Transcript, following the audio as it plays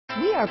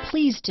We are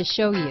pleased to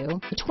show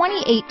you the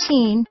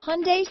 2018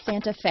 Hyundai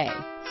Santa Fe.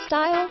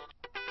 Style,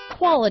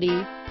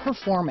 quality,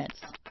 performance,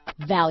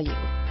 value.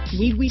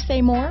 Need we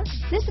say more?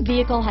 This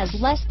vehicle has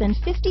less than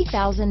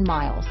 50,000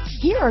 miles.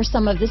 Here are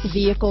some of this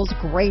vehicle's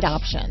great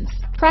options: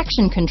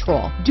 traction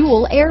control,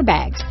 dual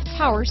airbags,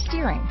 power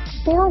steering,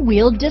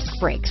 four-wheel disc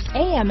brakes,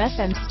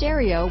 AM/FM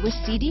stereo with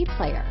CD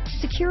player,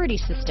 security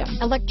system,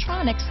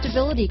 electronic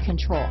stability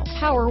control,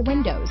 power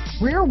windows,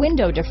 rear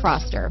window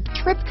defroster,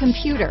 trip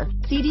computer,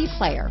 CD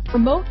player,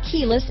 remote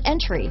keyless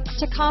entry,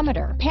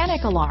 tachometer,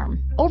 panic alarm,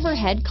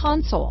 overhead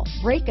console,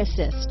 brake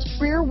assist,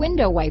 rear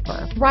window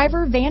wiper,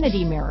 driver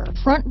vanity mirror,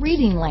 front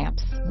reading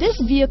lamps. This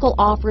vehicle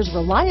offers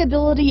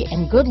reliability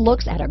and good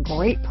looks at a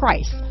great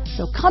price.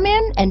 So come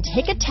in and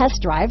take a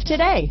test drive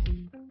today.